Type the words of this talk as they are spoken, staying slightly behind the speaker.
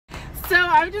So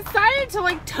I've decided to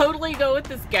like totally go with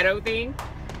this ghetto thing.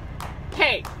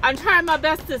 Hey, I'm trying my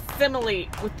best to assimilate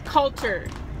with culture.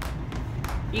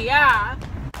 Yeah.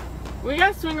 We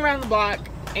gotta swing around the block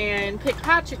and pick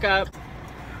Patrick up.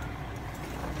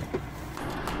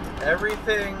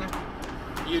 Everything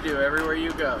you do, everywhere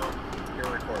you go,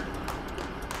 you're recording.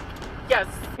 Yes.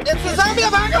 It's the zombie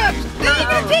apocalypse! You're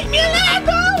gonna take me alive,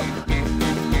 bro!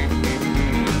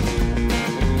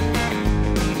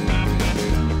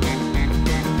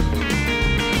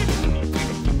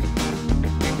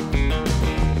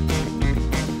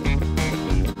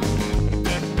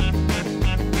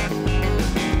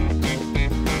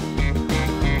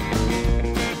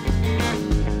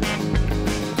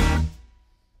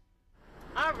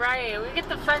 Alright, we get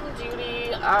the fun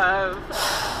duty of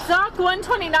Dock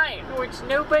 129, which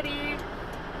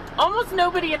almost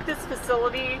nobody at this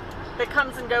facility that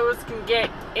comes and goes can get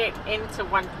it into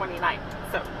 129.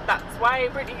 So that's why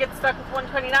Brittney gets stuck with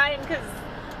 129, because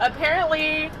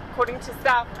apparently, according to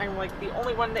staff, I'm like the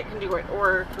only one that can do it,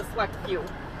 or the select few.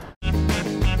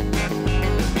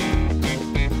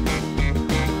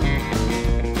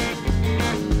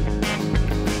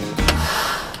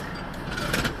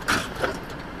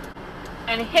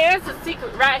 And here's the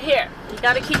secret right here. You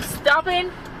gotta keep stopping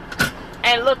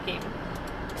and looking.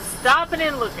 Stopping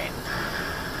and looking.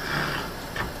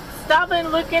 Stopping,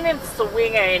 looking, and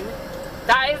swinging.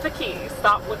 That is the key.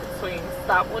 Stop, look, and swing.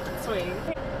 Stop, look, and swing.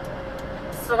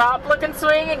 Stop, look, and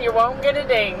swing, and you won't get a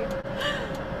ding.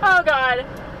 Oh God.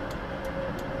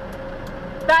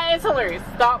 That is hilarious.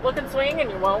 Stop, look, and swing, and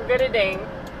you won't get a ding.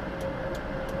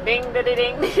 Ding, da da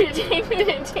ding, da ding, da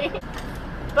da ding.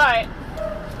 But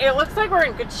it looks like we're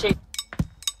in good shape.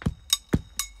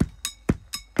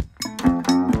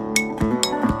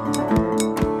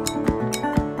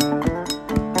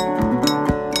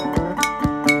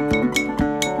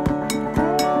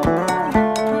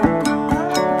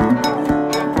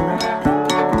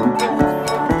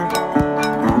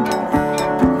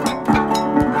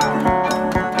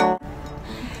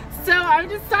 So I've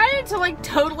decided to like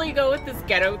totally go with this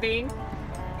ghetto thing.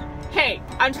 Hey,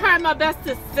 I'm trying my best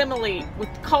to assimilate with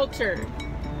culture.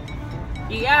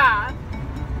 Yeah.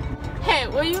 Hey,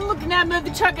 what are you looking at, mother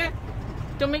trucker?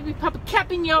 Don't make me pop a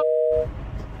cap in your...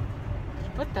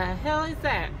 What the hell is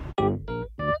that?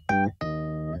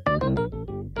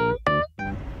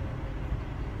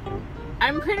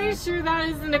 I'm pretty sure that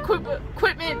is an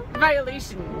equipment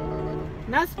violation.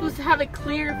 Not supposed to have a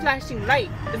clear flashing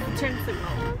light as a turn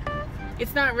signal.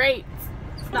 It's not right.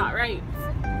 It's not right.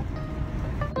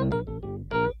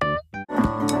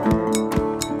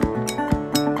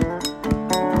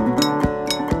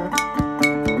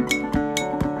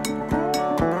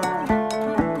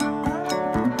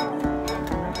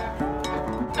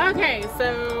 Okay,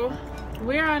 so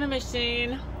we're on a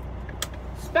mission,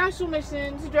 special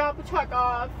mission to drop a truck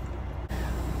off.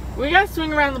 We gotta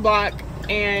swing around the block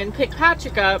and pick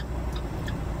Patrick up.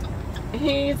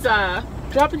 He's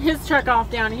dropping his truck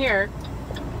off down here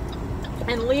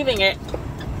and leaving it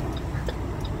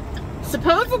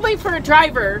supposedly for a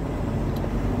driver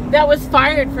that was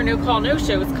fired for no call no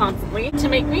shows constantly to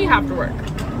make me have to work.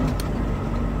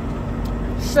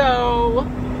 So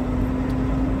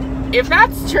if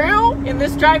that's true and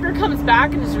this driver comes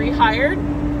back and is rehired,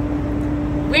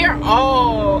 we are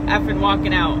all effing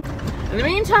walking out. In the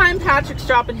meantime, Patrick's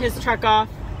dropping his truck off.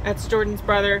 That's Jordan's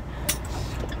brother.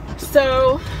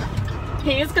 So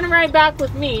he is gonna ride back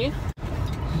with me.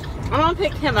 I'm gonna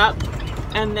pick him up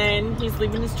and then he's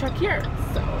leaving his truck here.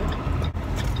 So,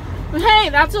 but hey,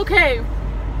 that's okay.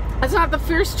 That's not the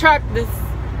first truck this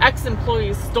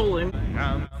ex-employee's stolen.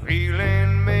 I'm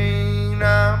feeling mean,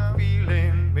 I'm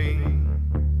feeling mean.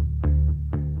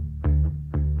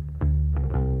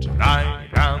 Tonight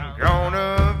I'm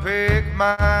gonna pick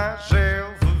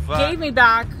myself a fight. Gave me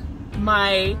back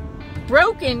my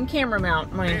broken camera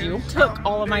mount, mind you. Took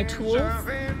all of my tools,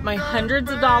 my hundreds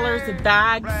of dollars of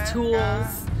bags, tools,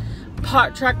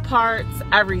 truck parts,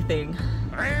 everything.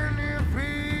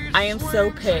 I am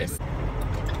so pissed.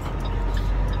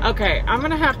 Okay, I'm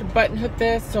gonna have to button hook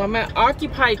this, so I'm gonna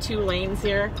occupy 2 lanes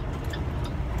here.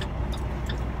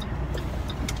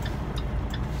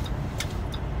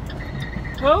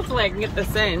 Hopefully I can get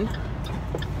this in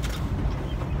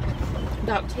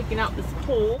without taking out this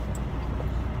pole.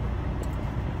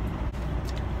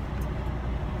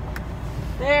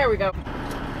 There we go.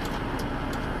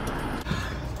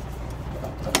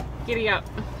 Giddy up.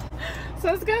 So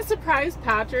I was gonna surprise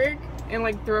Patrick and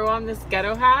like throw on this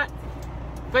ghetto hat,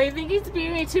 but I think he's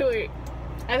beat me to it.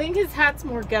 I think his hat's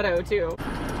more ghetto too.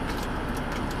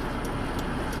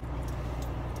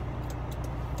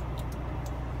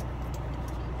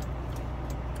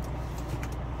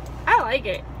 like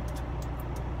it.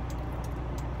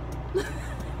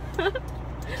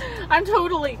 I'm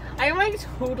like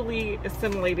totally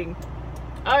assimilating.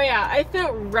 Oh yeah, I fit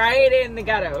right in the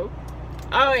ghetto.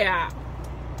 Oh yeah.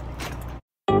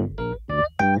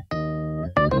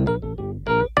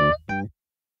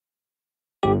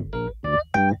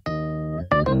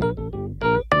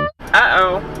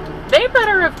 Uh-oh. They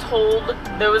better have told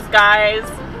those guys.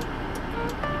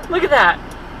 Look at that.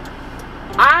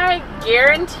 I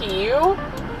guarantee you,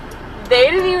 they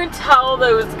didn't even tell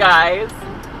those guys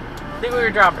that we were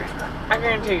dropping. I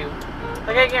guarantee you.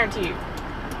 Like, I guarantee you.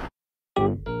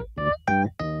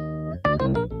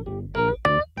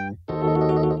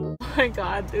 Oh my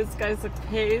god, those guys look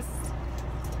pissed.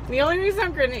 The only reason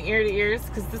I'm grinning ear to ear is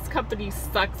because this company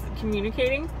sucks at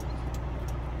communicating.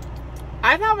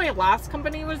 I thought my last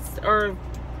company was, or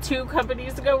 2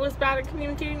 companies ago, was bad at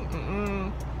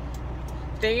communicating.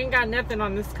 They ain't got nothing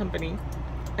on this company.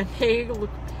 And they look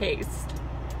pissed.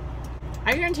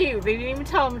 I guarantee you, they didn't even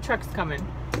tell them a truck's coming.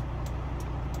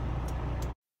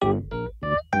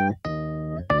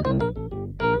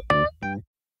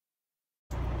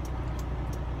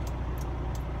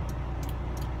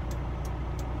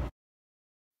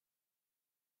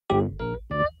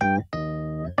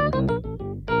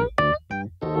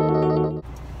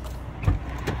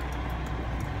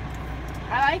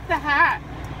 I like the hat.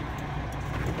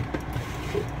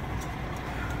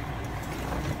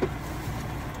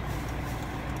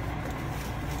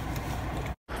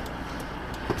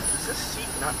 Does this seat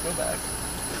not go back?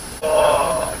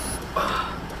 Oh.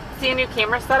 See a new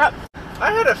camera setup?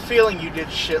 I had a feeling you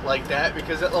did shit like that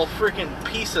because that little freaking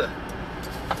piece of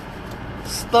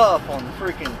stuff on the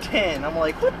freaking tin. I'm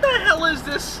like, what the hell is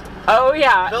this? Oh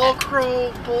yeah.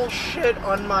 Velcro bullshit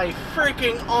on my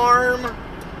freaking arm.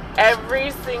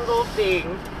 Every single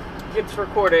thing gets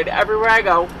recorded everywhere I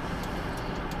go.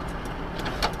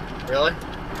 Really?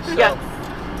 So, yes.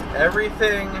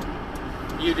 Everything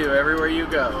you do, everywhere you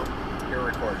go, you're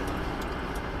recorded.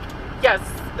 Yes.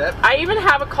 I even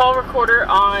have a call recorder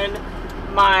on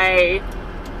my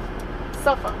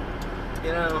cell phone.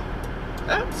 You know,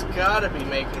 that's gotta be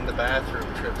making the bathroom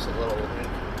trips a little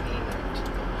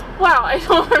inconvenient. Wow, I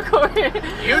don't record it.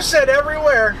 You said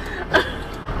everywhere.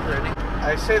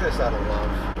 I say this out of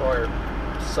love, or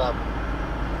some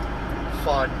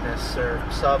fondness, or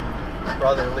some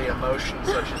brotherly emotion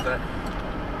such as that.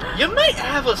 You might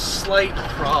have a slight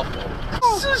problem.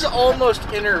 This is almost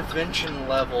intervention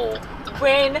level.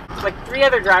 When, like, 3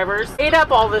 other drivers ate up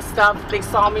all this stuff, they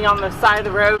saw me on the side of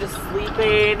the road just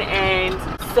sleeping and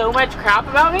so much crap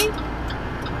about me,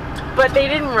 but they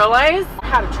didn't realize I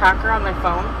had a tracker on my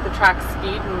phone that tracks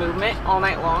speed and movement all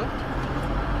night long.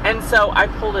 And so I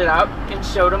pulled it up and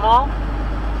showed them all.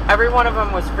 Every one of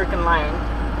them was freaking lying.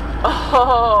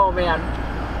 Oh man,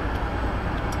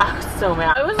 I was so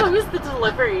mad. It was always the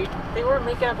delivery. They were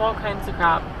making up all kinds of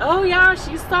crap. Oh yeah,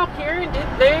 she stopped here and did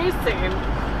this and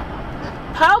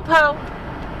Popo.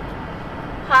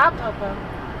 Hi Popo.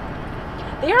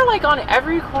 They are like on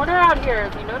every corner out here.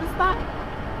 Have you noticed that?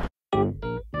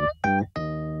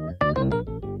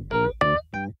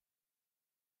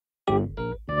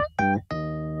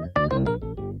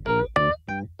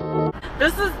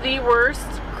 This is the worst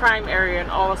crime area in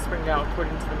all of Springdale,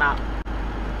 according to the map.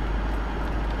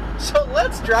 So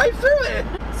let's drive through it.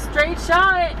 Straight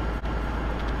shot.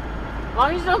 As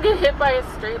long as you don't get hit by a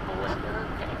straight bullet, you're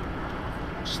okay.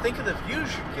 Just think of the views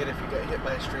you'd get if you got hit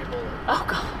by a stray bullet. Oh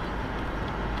god.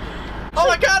 Oh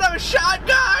my god, I'm shot,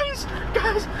 guys!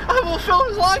 Guys, I will film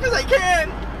as long as I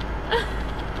can.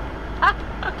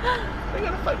 I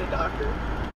gotta find a doctor.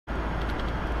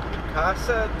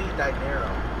 Casa de Dinero.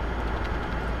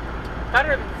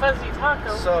 Better than fuzzy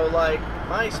taco. So, like,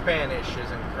 my Spanish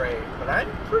isn't great, but I'm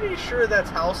pretty sure that's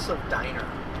House of Diner.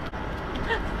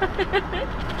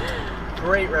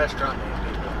 Great restaurant name,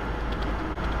 people.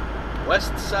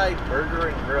 West Side Burger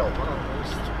and Grill. One of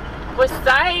those. West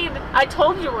Side? I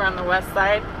told you we're on the west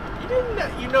side. You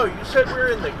didn't, you know, you said we were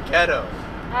in the ghetto.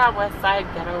 Ah, west side,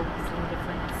 ghetto, same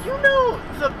difference. You know,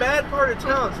 the bad part of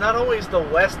town's not always the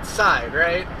west side,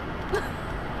 right?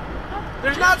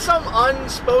 There's not some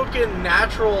unspoken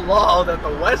natural law that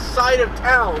the west side of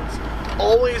town's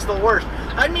always the worst.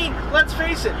 I mean, let's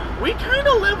face it, we kind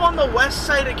of live on the west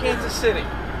side of Kansas City.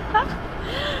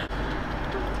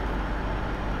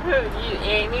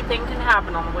 Anything can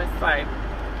happen on the west side.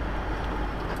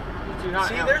 You do not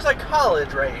See, know. there's a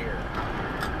college right here.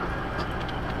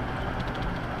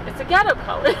 It's a ghetto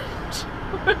college.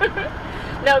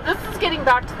 No, this is getting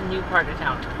back to the new part of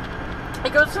town.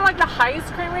 It goes from like the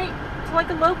highest crime rate to like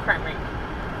a low crime rate.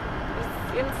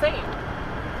 It's insane.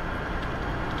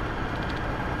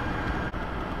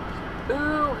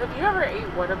 Have you ever ate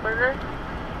Whataburger?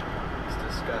 It's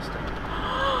disgusting.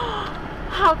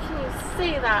 How can you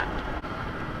say that?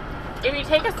 If you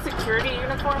take a security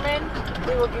uniform in,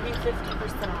 they will give you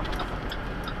 50% off.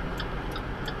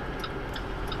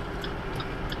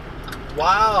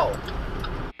 Wow.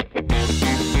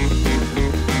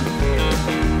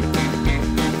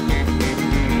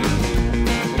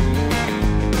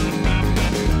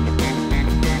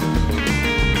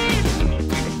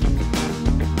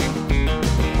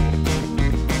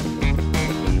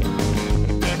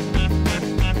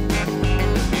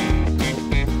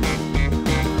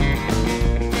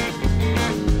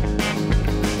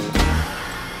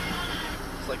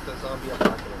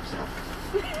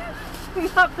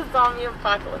 Not the zombie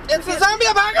apocalypse. It's the zombie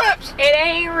apocalypse! It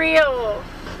ain't real.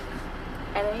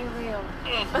 It ain't real.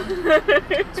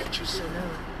 That's what you say now.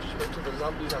 Just wait till the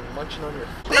zombies are munching on your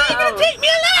food. You gonna take me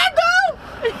alive,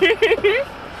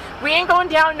 bro? We ain't going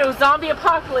down no zombie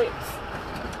apocalypse.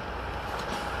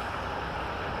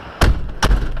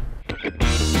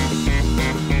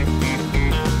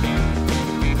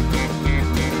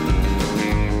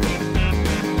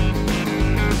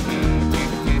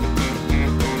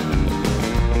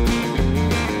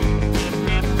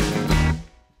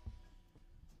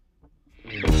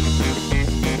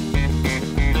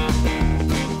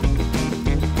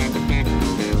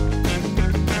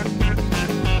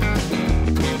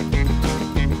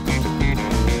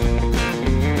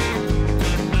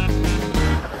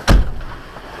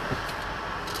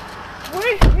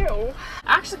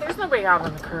 Actually, there's nobody out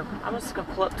on the curb. I'm just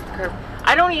gonna pull up to the curb.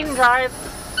 I don't even drive.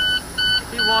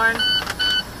 Be warned.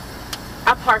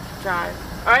 I park to drive.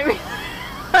 I mean,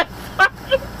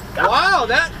 wow,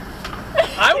 that.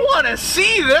 I want to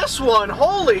see this one.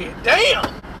 Holy damn!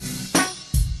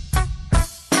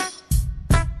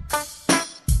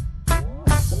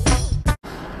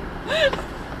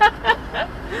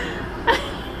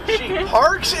 She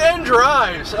parks and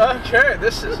drives. Okay,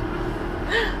 this is.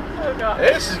 Oh God.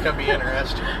 This is gonna be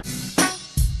interesting.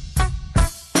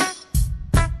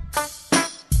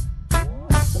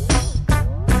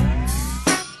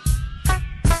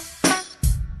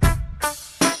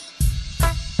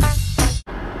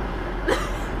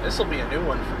 This will be a new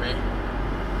one for me.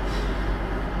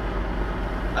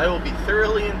 I will be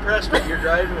thoroughly impressed with your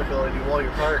driving ability while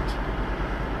you're parked.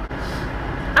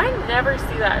 I never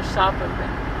see that shop open.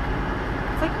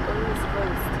 It's like always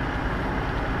closed.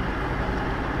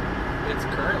 It's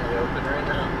currently open right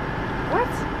now. What?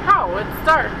 How? It's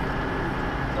dark.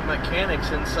 The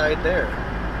mechanic's inside there.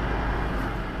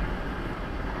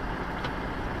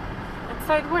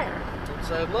 Inside where?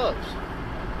 Inside Love's.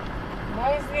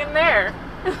 Why is he in there?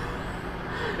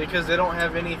 Because they don't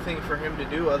have anything for him to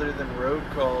do other than road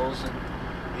calls and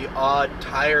the odd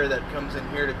tire that comes in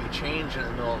here to be changed in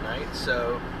the middle of the night,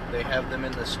 so they have them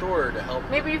in the store to help.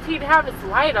 Maybe if he'd have his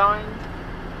light on.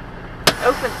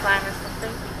 Open sign or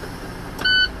something.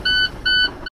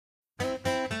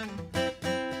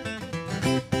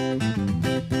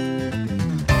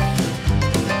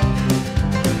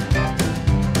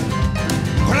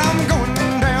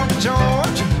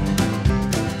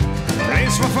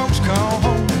 Where folks call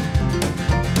home,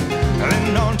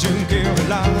 and on to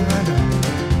Carolina,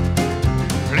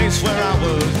 place where I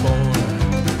was born.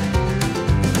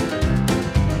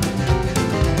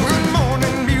 Good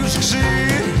morning, Music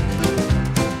City.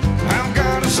 I've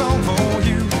got a song for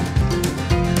you,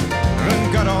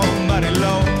 and God Almighty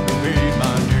Lord paid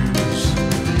my dues.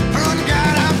 Good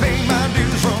God, I paid my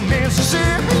dues from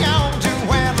Mississippi on to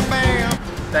Alabama.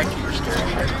 Thank you for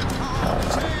scaring me.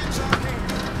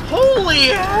 Holy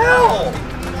hell!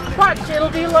 Watch, it'll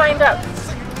be lined up.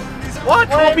 What?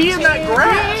 We'll 1, be in 2, that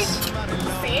grass.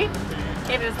 3. See?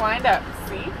 It is lined up.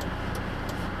 See?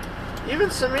 Even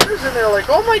Samir's in there like,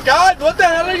 oh my God, what the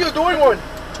hell are you doing?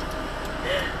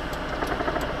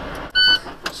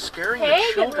 Scaring the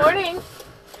Hey, children. good morning.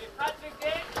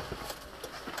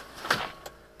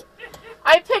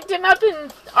 I picked him up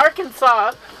in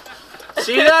Arkansas.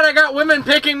 See that? I got women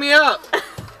picking me up.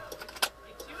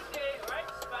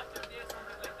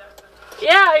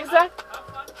 Yeah, exactly.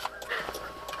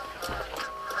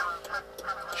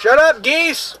 Shut up,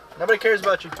 geese! Nobody cares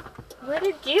about you. Where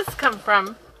did geese come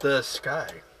from? The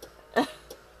sky. Over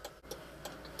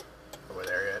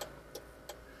there yet?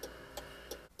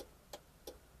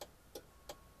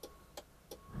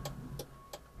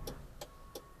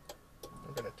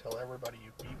 I'm gonna tell everybody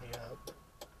you beat me up.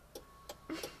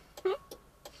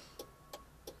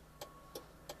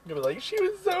 You'll be like, she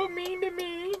was so mean to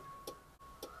me.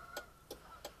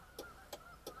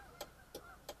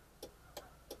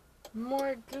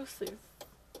 More gooses.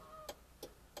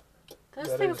 Those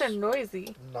That things are is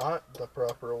noisy. not the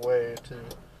proper way to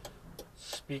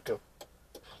speak of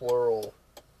plural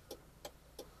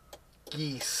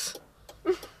geese.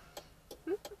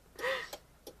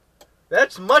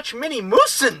 That's much many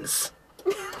moosins.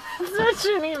 Such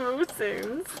many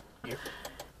moosins.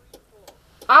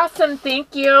 Awesome,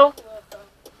 thank you.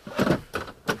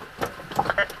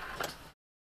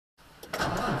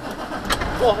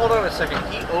 Well, hold on a second.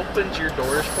 He opens your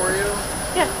doors for you?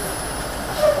 Yeah.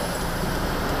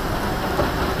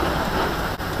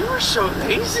 You were so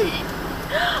lazy.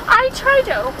 I tried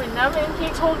to open them and he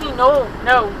told me, no,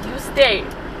 you stay.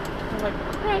 I'm like,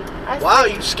 okay, I stay. Wow,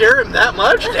 you scare him that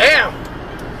much? Damn.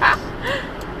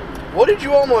 What did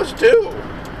you almost do?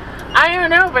 I don't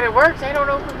know, but it worked. I don't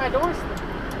open my doors.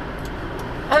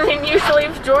 And then usually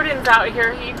if Jordan's out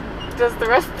here, he does the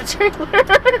rest of the trailer.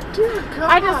 Dear God.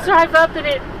 I just drive up and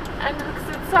it unhooks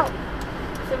itself.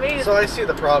 It's amazing. So I see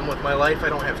the problem with my life. I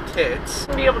don't have tits.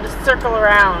 To be able to circle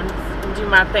around and do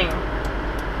my thing.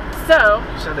 So,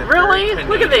 You sounded really? very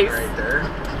Look at Canadian these. right there.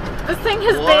 This thing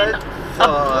has What been the- I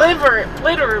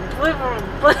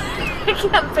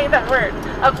can't say that word.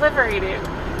 Obliterated.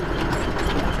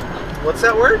 What's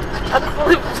that word?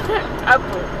 Obliterated.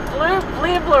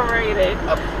 I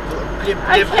can't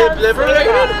say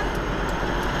Obliterated? that.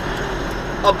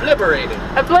 Obliterated.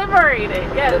 Obliterated,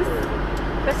 yes.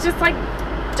 It's just like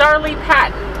Darlie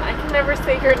Patton. I can never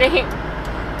say her name.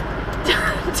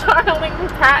 Darling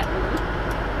Patton.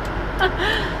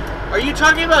 Are you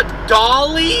talking about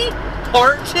Dolly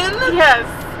Parton? Yes.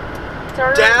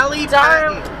 Dolly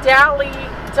Patton. Dolly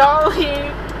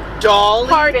Dolly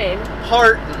Parton.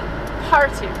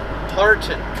 Parton.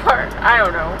 I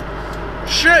don't know.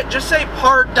 Shit, just say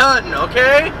Pardon,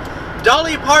 okay?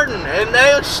 Dolly Parton, and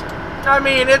I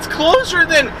mean, it's closer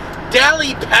than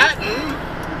Dolly Patton.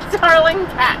 Darling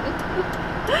Patton.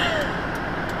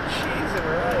 Cheese and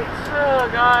rice. Oh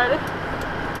God.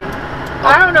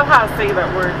 I don't know how to say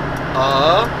that word.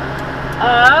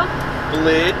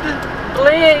 Blid.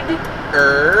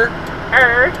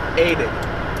 Aided.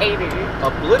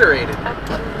 Obliterated.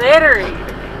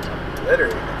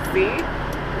 See?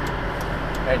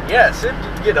 And yes, it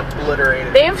did get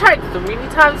obliterated. They have tried so many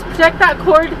times to protect that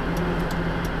cord.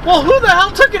 Well, who the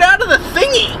hell took it out of the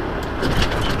thingy?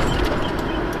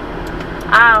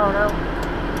 I don't know.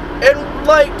 And,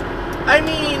 like, I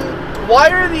mean, why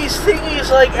are these thingies,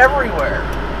 like, everywhere?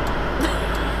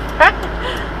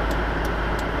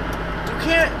 You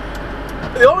can't...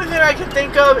 The only thing I can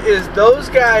think of is those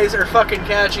guys are fucking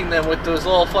catching them with those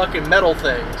little fucking metal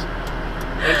things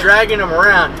and dragging them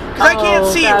around. Because I can't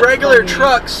see regular funny.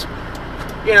 trucks,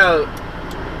 you know,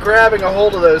 grabbing a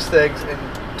hold of those things and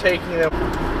taking them.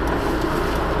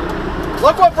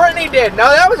 Look what Brittney did. Now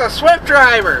that was a Swift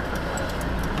driver.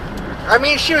 I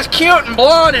mean, she was cute and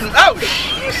blonde and... Oh,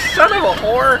 you son of a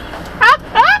whore.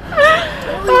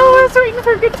 Oh, I was waiting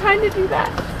for a good time to do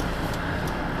that.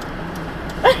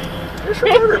 Just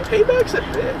remember, payback's a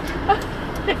bitch.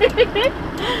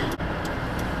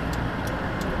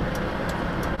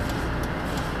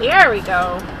 Here we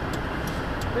go.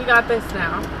 We got this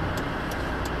now.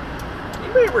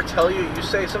 Anybody ever tell you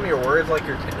say some of your words like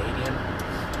you're Canadian?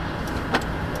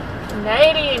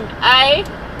 Canadian, eh?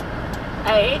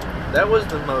 That was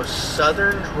the most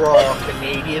southern draw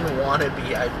Canadian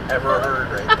wannabe I've ever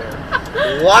heard right there.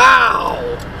 Wow!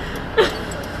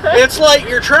 It's like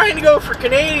you're trying to go for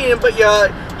Canadian, but you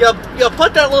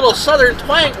put that little southern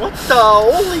twang. What the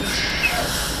holy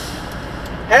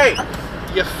Hey,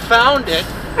 you found it.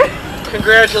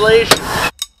 Congratulations.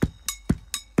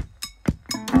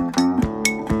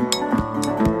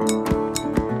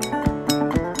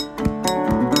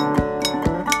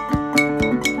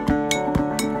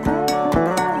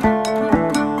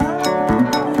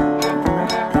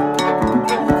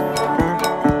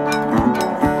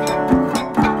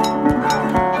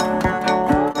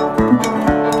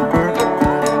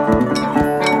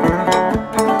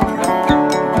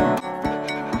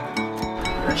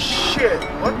 Shit,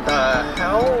 what the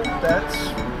hell? That's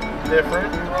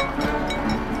different.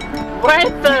 What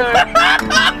the?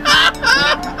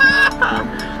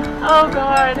 Oh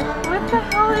God, what the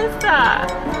hell is that?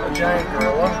 A giant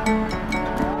gorilla.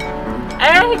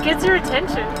 It gets your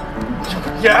attention.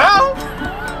 Yeah?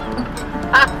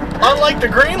 Unlike the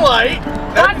green light.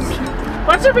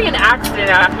 Watch there be an accident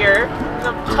out here.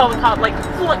 Tell the cop, like,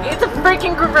 look, it's a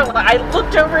freaking gorilla. I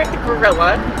looked over at the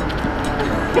gorilla.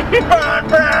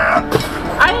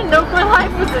 I didn't know my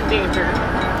life was in danger.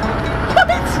 What?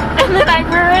 And then I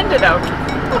rear-ended him.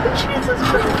 Oh, Jesus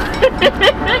Christ.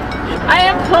 I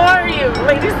implore you,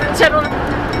 ladies and gentlemen.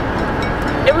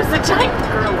 It was a giant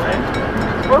gorilla.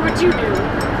 What would you do?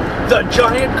 The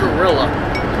giant gorilla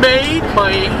made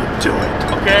me do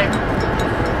it, okay?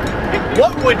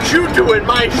 What would you do in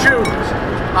my shoes?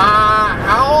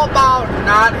 How about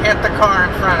not hit the car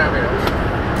in front of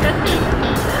you?